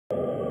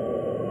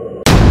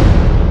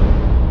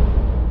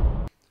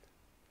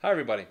Hi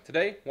everybody.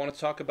 Today I want to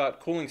talk about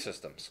cooling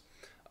systems.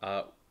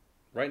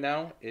 Right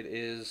now it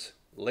is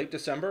late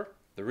December.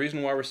 The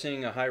reason why we're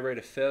seeing a high rate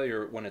of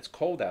failure when it's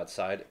cold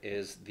outside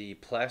is the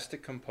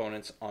plastic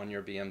components on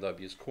your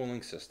BMW's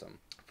cooling system.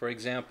 For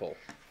example,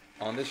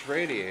 on this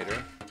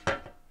radiator,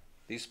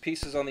 these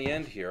pieces on the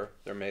end here,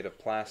 they're made of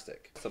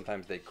plastic.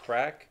 Sometimes they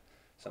crack,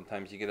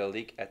 sometimes you get a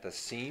leak at the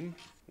seam.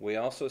 We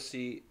also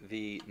see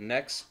the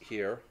necks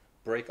here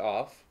break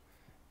off,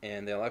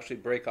 and they'll actually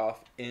break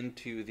off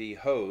into the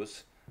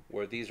hose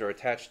where these are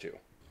attached to.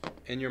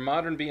 In your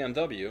modern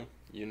BMW,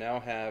 you now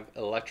have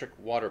electric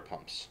water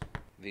pumps.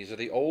 These are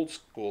the old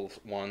school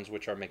ones,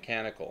 which are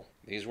mechanical.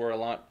 These were a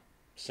lot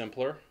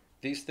simpler.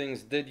 These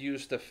things did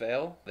used to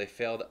fail. They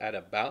failed at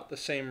about the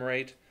same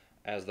rate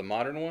as the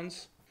modern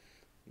ones.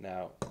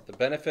 Now, the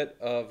benefit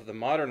of the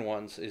modern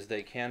ones is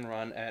they can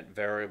run at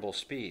variable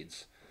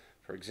speeds.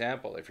 For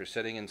example, if you're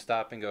sitting in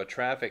stop and go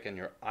traffic and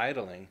you're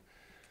idling,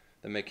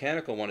 the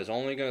mechanical one is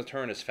only going to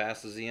turn as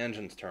fast as the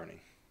engine's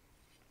turning.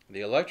 The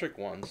electric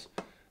ones,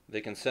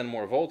 they can send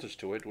more voltage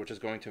to it, which is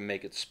going to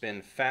make it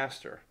spin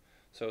faster.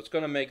 So it's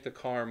going to make the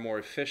car more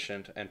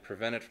efficient and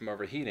prevent it from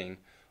overheating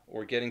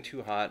or getting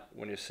too hot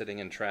when you're sitting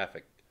in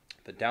traffic.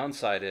 The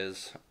downside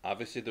is,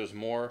 obviously there's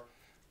more,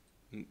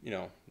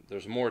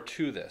 there's more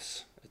to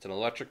this. It's an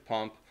electric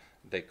pump.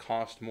 They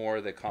cost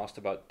more. They cost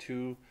about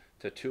 2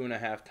 to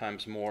 2.5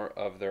 times more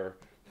of their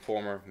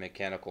former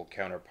mechanical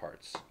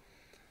counterparts.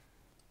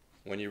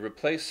 When you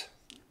replace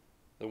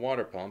the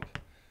water pump,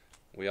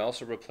 we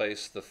also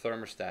replace the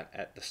thermostat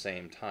at the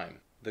same time.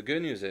 The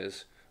good news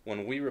is,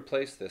 when we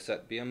replace this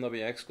at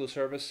BMW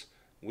Excluservice,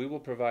 we will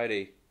provide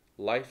a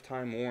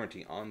lifetime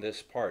warranty on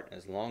this part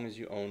as long as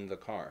you own the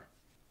car.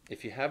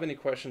 If you have any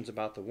questions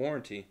about the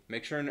warranty,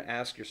 make sure to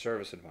ask your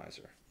service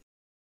advisor.